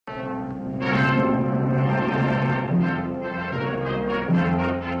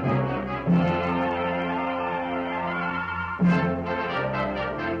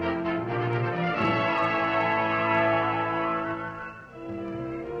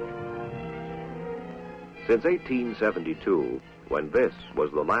Since 1872, when this was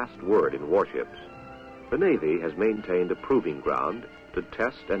the last word in warships, the Navy has maintained a proving ground to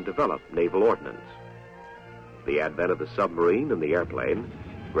test and develop naval ordnance. The advent of the submarine and the airplane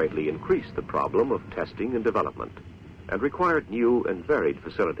greatly increased the problem of testing and development and required new and varied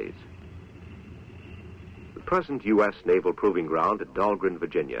facilities. The present U.S. Naval Proving Ground at Dahlgren,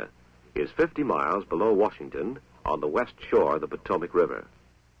 Virginia, is 50 miles below Washington on the west shore of the Potomac River.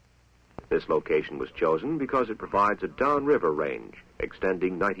 This location was chosen because it provides a downriver range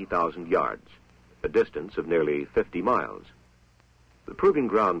extending 90,000 yards, a distance of nearly 50 miles. The proving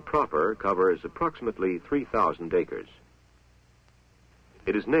ground proper covers approximately 3,000 acres.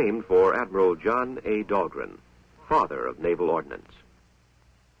 It is named for Admiral John A. Dahlgren, father of naval ordnance.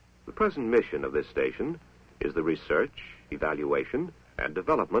 The present mission of this station is the research, evaluation, and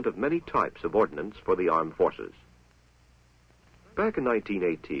development of many types of ordnance for the armed forces. Back in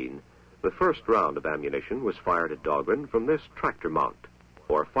 1918, the first round of ammunition was fired at Dahlgren from this tractor mount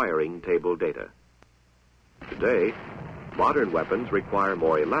for firing table data. Today, modern weapons require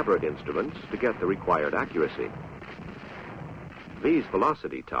more elaborate instruments to get the required accuracy. These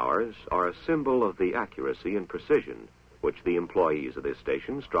velocity towers are a symbol of the accuracy and precision which the employees of this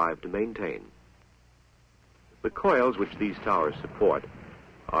station strive to maintain. The coils which these towers support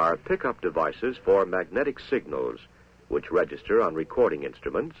are pickup devices for magnetic signals which register on recording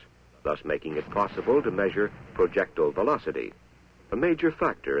instruments, thus making it possible to measure projectile velocity, a major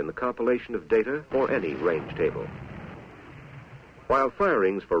factor in the compilation of data for any range table. While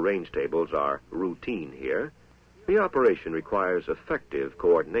firings for range tables are routine here, the operation requires effective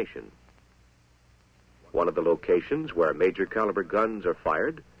coordination. One of the locations where major caliber guns are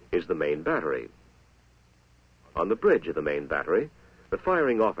fired is the main battery. On the bridge of the main battery, the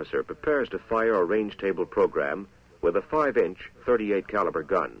firing officer prepares to fire a range table program with a 5-inch 38 caliber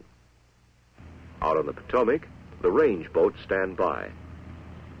gun. Out on the Potomac, the range boats stand by.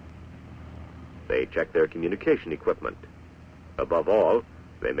 They check their communication equipment. Above all,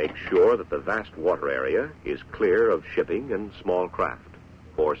 they make sure that the vast water area is clear of shipping and small craft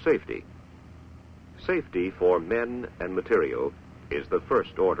for safety. Safety for men and material is the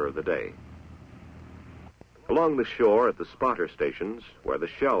first order of the day. Along the shore at the spotter stations, where the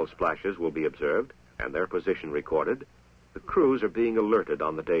shell splashes will be observed and their position recorded, the crews are being alerted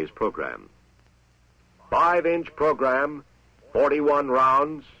on the day's program. 5-inch program, 41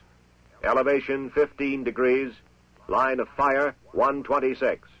 rounds, elevation 15 degrees, line of fire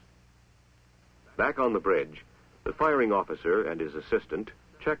 126. Back on the bridge, the firing officer and his assistant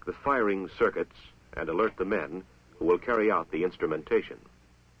check the firing circuits and alert the men who will carry out the instrumentation.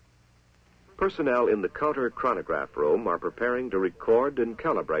 Personnel in the counter chronograph room are preparing to record and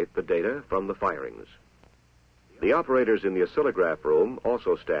calibrate the data from the firings. The operators in the oscillograph room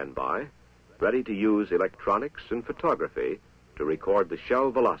also stand by, ready to use electronics and photography to record the shell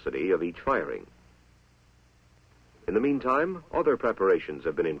velocity of each firing. In the meantime, other preparations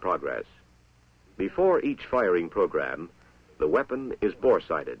have been in progress. Before each firing program, the weapon is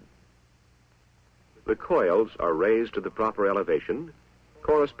bore-sighted. The coils are raised to the proper elevation,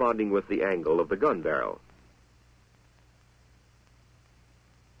 corresponding with the angle of the gun barrel.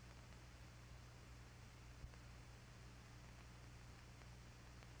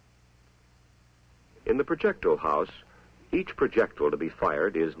 In the projectile house, each projectile to be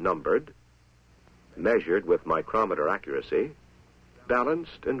fired is numbered, measured with micrometer accuracy,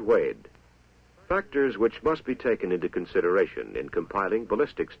 balanced and weighed, factors which must be taken into consideration in compiling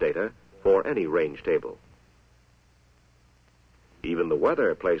ballistics data for any range table. Even the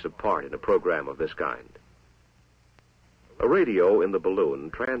weather plays a part in a program of this kind. A radio in the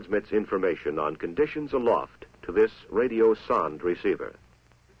balloon transmits information on conditions aloft to this radio sonde receiver.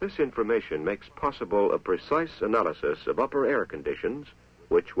 This information makes possible a precise analysis of upper air conditions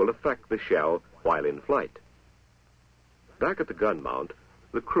which will affect the shell while in flight. Back at the gun mount,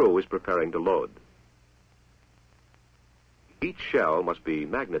 the crew is preparing to load. Each shell must be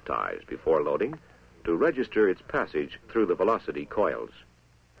magnetized before loading to register its passage through the velocity coils.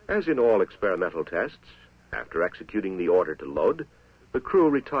 As in all experimental tests, after executing the order to load, the crew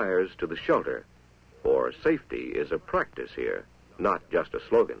retires to the shelter, for safety is a practice here, not just a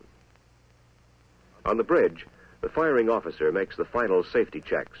slogan. On the bridge, the firing officer makes the final safety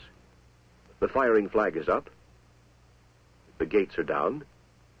checks. The firing flag is up. The gates are down.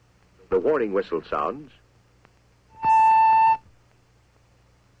 The warning whistle sounds.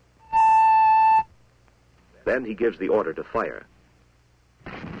 Then he gives the order to fire.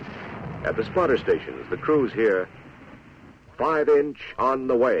 At the spotter stations, the crews hear, 5-inch on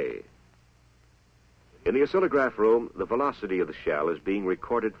the way. In the oscillograph room, the velocity of the shell is being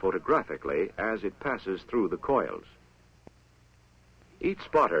recorded photographically as it passes through the coils. Each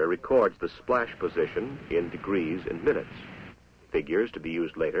spotter records the splash position in degrees and minutes, figures to be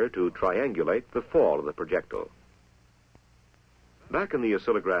used later to triangulate the fall of the projectile. Back in the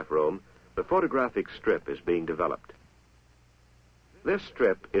oscillograph room, the photographic strip is being developed. This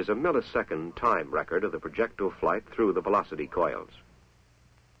strip is a millisecond time record of the projectile flight through the velocity coils.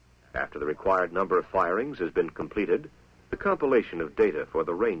 After the required number of firings has been completed, the compilation of data for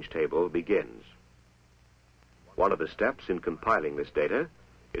the range table begins. One of the steps in compiling this data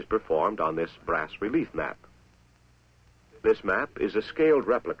is performed on this brass relief map. This map is a scaled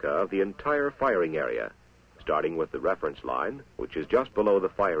replica of the entire firing area, starting with the reference line, which is just below the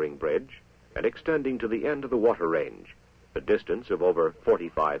firing bridge, and extending to the end of the water range, a distance of over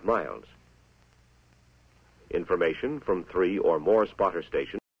 45 miles. Information from 3 or more spotter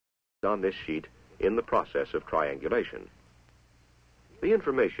stations on this sheet in the process of triangulation. The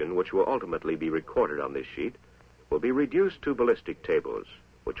information which will ultimately be recorded on this sheet will be reduced to ballistic tables,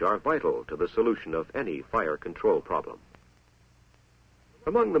 which are vital to the solution of any fire control problem.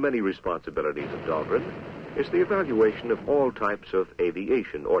 Among the many responsibilities of Dahlgren is the evaluation of all types of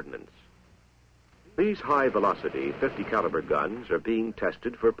aviation ordnance. These high-velocity 50-caliber guns are being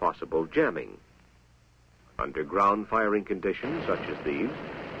tested for possible jamming. Under ground firing conditions such as these,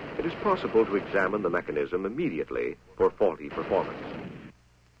 it is possible to examine the mechanism immediately for faulty performance.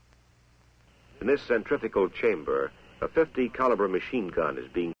 In this centrifugal chamber, a 50-caliber machine gun is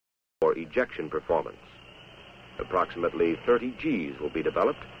being used for ejection performance. Approximately 30 Gs will be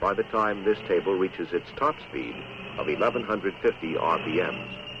developed by the time this table reaches its top speed of 1150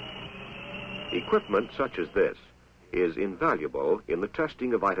 RPMs. Equipment such as this is invaluable in the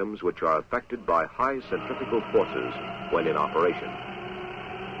testing of items which are affected by high centrifugal forces when in operation.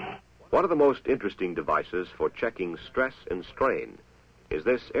 One of the most interesting devices for checking stress and strain is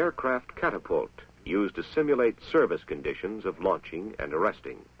this aircraft catapult used to simulate service conditions of launching and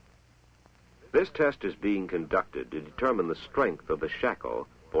arresting. This test is being conducted to determine the strength of the shackle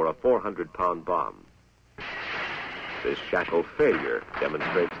for a 400-pound bomb. This shackle failure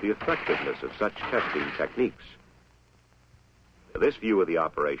demonstrates the effectiveness of such testing techniques. This view of the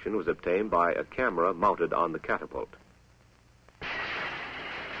operation was obtained by a camera mounted on the catapult.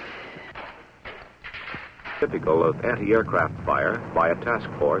 Typical of anti-aircraft fire by a task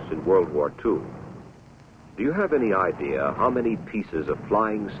force in World War II. Do you have any idea how many pieces of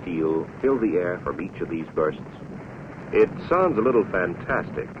flying steel fill the air from each of these bursts? It sounds a little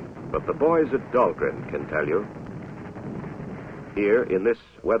fantastic, but the boys at Dahlgren can tell you. Here, in this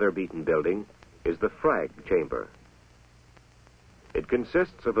weather-beaten building, is the frag chamber. It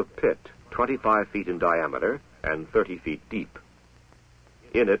consists of a pit 25 feet in diameter and 30 feet deep.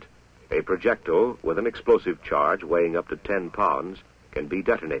 In it, a projectile with an explosive charge weighing up to 10 pounds can be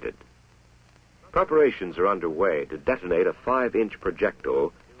detonated. Preparations are underway to detonate a 5-inch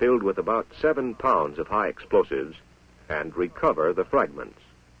projectile filled with about 7 pounds of high explosives and recover the fragments.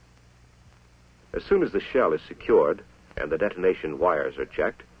 As soon as the shell is secured and the detonation wires are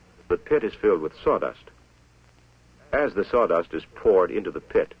checked, the pit is filled with sawdust. As the sawdust is poured into the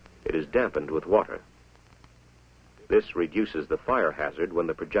pit, it is dampened with water. This reduces the fire hazard when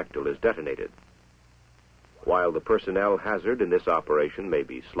the projectile is detonated. While the personnel hazard in this operation may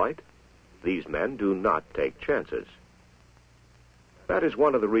be slight, these men do not take chances. That is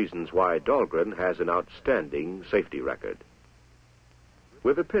one of the reasons why Dahlgren has an outstanding safety record.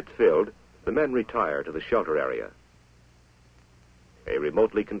 With the pit filled, the men retire to the shelter area. A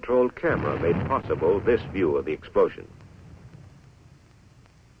remotely controlled camera made possible this view of the explosion.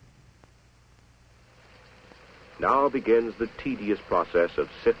 Now begins the tedious process of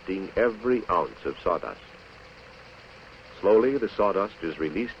sifting every ounce of sawdust. Slowly, the sawdust is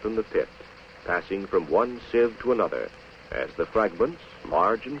released from the pit, passing from one sieve to another, as the fragments,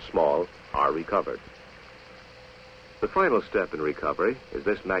 large and small, are recovered. The final step in recovery is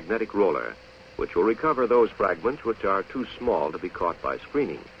this magnetic roller, which will recover those fragments which are too small to be caught by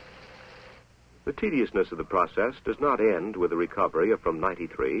screening. The tediousness of the process does not end with the recovery of from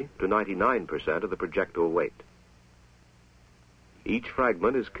 93 to 99% of the projectile weight. Each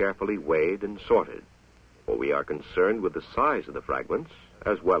fragment is carefully weighed and sorted, for we are concerned with the size of the fragments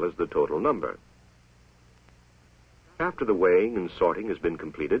as well as the total number. After the weighing and sorting has been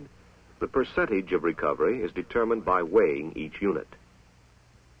completed, the percentage of recovery is determined by weighing each unit.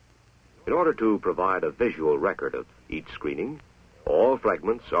 In order to provide a visual record of each screening, all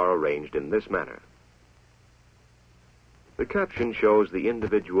fragments are arranged in this manner. The caption shows the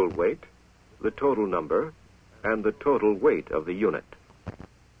individual weight, the total number, and the total weight of the unit.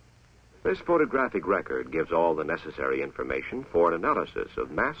 This photographic record gives all the necessary information for an analysis of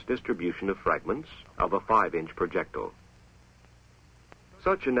mass distribution of fragments of a 5-inch projectile.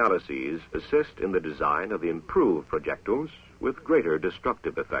 Such analyses assist in the design of improved projectiles with greater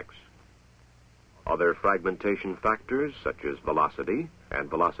destructive effects. Other fragmentation factors, such as velocity and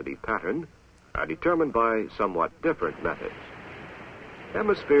velocity pattern, are determined by somewhat different methods.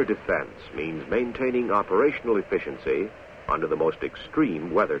 Hemisphere defense means maintaining operational efficiency under the most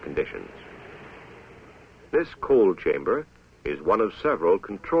extreme weather conditions. This cold chamber is one of several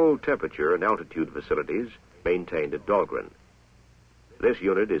controlled temperature and altitude facilities maintained at Dahlgren. This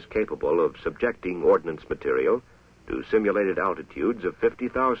unit is capable of subjecting ordnance material to simulated altitudes of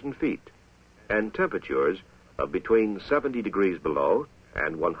 50,000 feet and temperatures of between 70 degrees below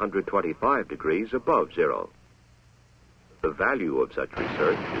and 125 degrees above zero. The value of such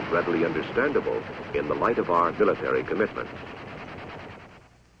research is readily understandable in the light of our military commitments.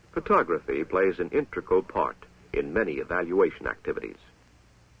 Photography plays an integral part in many evaluation activities.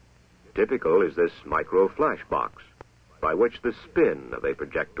 Typical is this micro flash box, by which the spin of a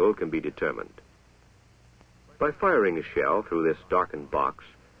projectile can be determined. By firing a shell through this darkened box,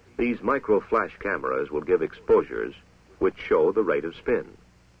 these micro flash cameras will give exposures which show the rate of spin.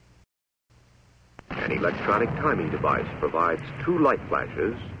 An electronic timing device provides 2 light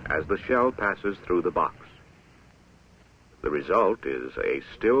flashes as the shell passes through the box. The result is a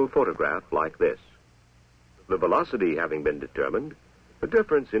still photograph like this. The velocity having been determined, the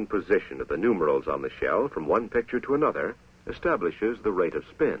difference in position of the numerals on the shell from one picture to another establishes the rate of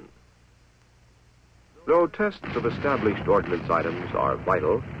spin. Though tests of established ordnance items are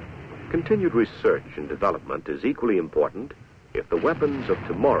vital, continued research and development is equally important if the weapons of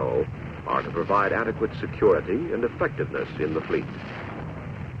tomorrow are to provide adequate security and effectiveness in the fleet.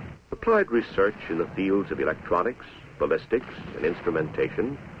 Applied research in the fields of electronics, ballistics, and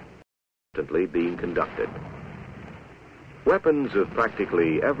instrumentation is constantly being conducted. Weapons of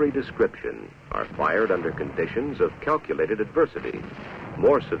practically every description are fired under conditions of calculated adversity,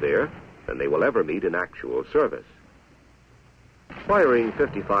 more severe than they will ever meet in actual service. Firing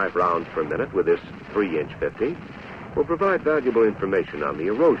 55 rounds per minute with this 3-inch 50 will provide valuable information on the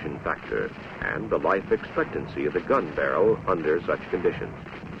erosion factor and the life expectancy of the gun barrel under such conditions.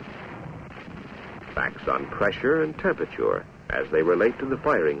 Facts on pressure and temperature, as they relate to the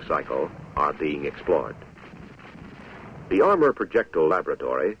firing cycle, are being explored. The Armor Projectile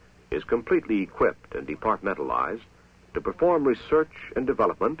Laboratory is completely equipped and departmentalized to perform research and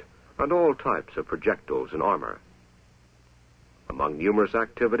development on all types of projectiles and armor. Among numerous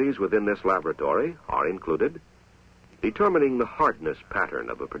activities within this laboratory are included determining the hardness pattern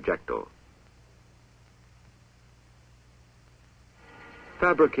of a projectile,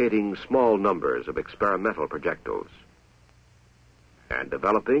 fabricating small numbers of experimental projectiles, and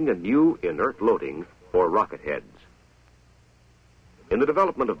developing a new inert loading for rocket heads. In the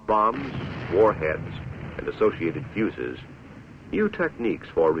development of bombs, warheads, and associated fuses, new techniques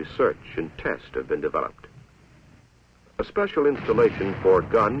for research and test have been developed. A special installation for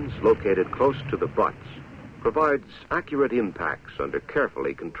guns located close to the butts provides accurate impacts under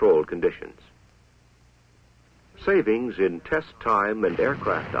carefully controlled conditions. Savings in test time and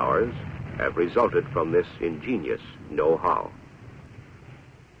aircraft hours have resulted from this ingenious know-how.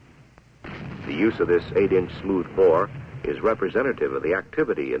 The use of this 8-inch smooth bore is representative of the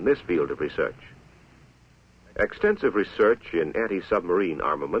activity in this field of research. Extensive research in anti-submarine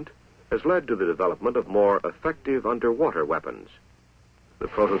armament has led to the development of more effective underwater weapons. The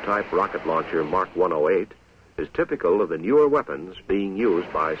prototype rocket launcher Mark 108 is typical of the newer weapons being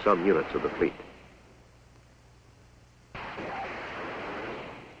used by some units of the fleet.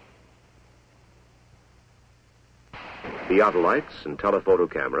 Theodolites and telephoto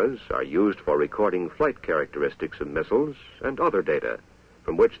cameras are used for recording flight characteristics of missiles and other data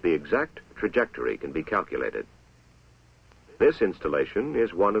from which the exact trajectory can be calculated. This installation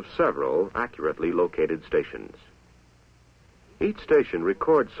is one of several accurately located stations. Each station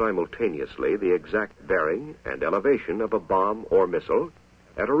records simultaneously the exact bearing and elevation of a bomb or missile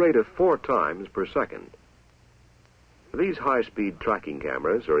at a rate of 4 times per second. These high-speed tracking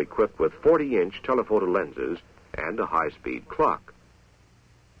cameras are equipped with 40-inch telephoto lenses and a high-speed clock.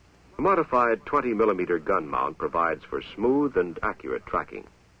 A modified 20-millimeter gun mount provides for smooth and accurate tracking.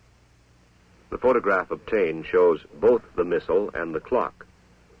 The photograph obtained shows both the missile and the clock,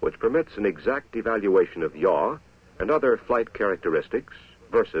 which permits an exact evaluation of yaw and other flight characteristics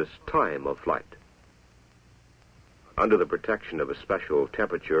versus time of flight. Under the protection of a special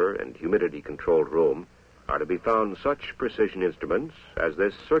temperature and humidity-controlled room are to be found such precision instruments as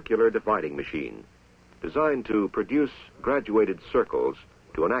this circular dividing machine, designed to produce graduated circles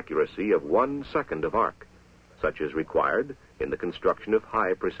to an accuracy of 1 second of arc, such as required in the construction of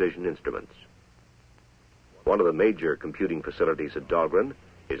high-precision instruments. One of the major computing facilities at Dahlgren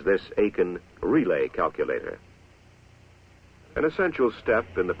is this Aiken relay calculator. An essential step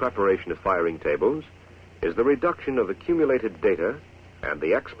in the preparation of firing tables is the reduction of accumulated data and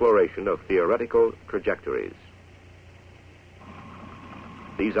the exploration of theoretical trajectories.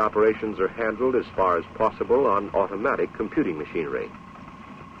 These operations are handled as far as possible on automatic computing machinery.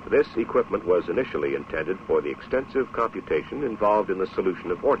 This equipment was initially intended for the extensive computation involved in the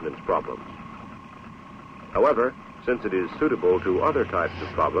solution of ordnance problems. However, since it is suitable to other types of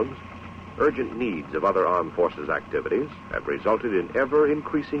problems, urgent needs of other armed forces activities have resulted in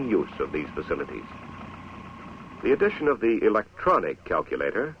ever-increasing use of these facilities. The addition of the electronic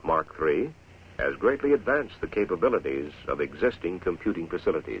calculator, Mark III, has greatly advanced the capabilities of existing computing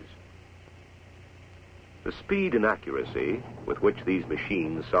facilities. The speed and accuracy with which these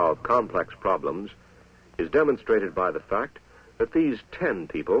machines solve complex problems is demonstrated by the fact that these 10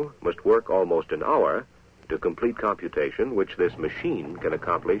 people must work almost an hour to complete computation which this machine can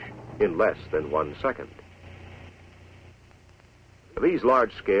accomplish in less than 1 second. These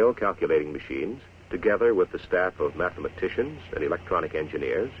large-scale calculating machines, together with the staff of mathematicians and electronic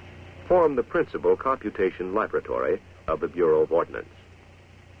engineers, form the principal computation laboratory of the Bureau of Ordnance.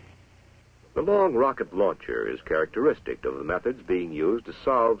 The long rocket launcher is characteristic of the methods being used to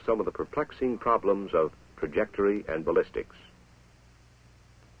solve some of the perplexing problems of trajectory and ballistics.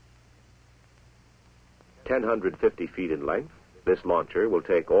 1,050 feet in length, this launcher will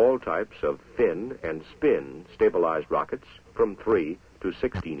take all types of thin and spin stabilized rockets from 3 to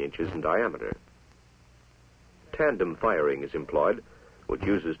 16 inches in diameter. Tandem firing is employed, which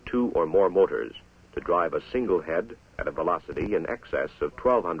uses 2 or more motors to drive a single head at a velocity in excess of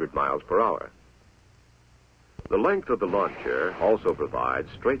 1,200 miles per hour. The length of the launcher also provides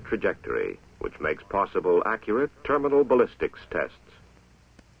straight trajectory, which makes possible accurate terminal ballistics tests.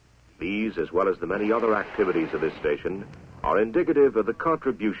 These, as well as the many other activities of this station, are indicative of the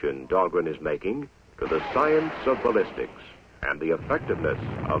contribution Dahlgren is making to the science of ballistics and the effectiveness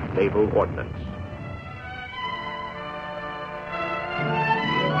of naval ordnance.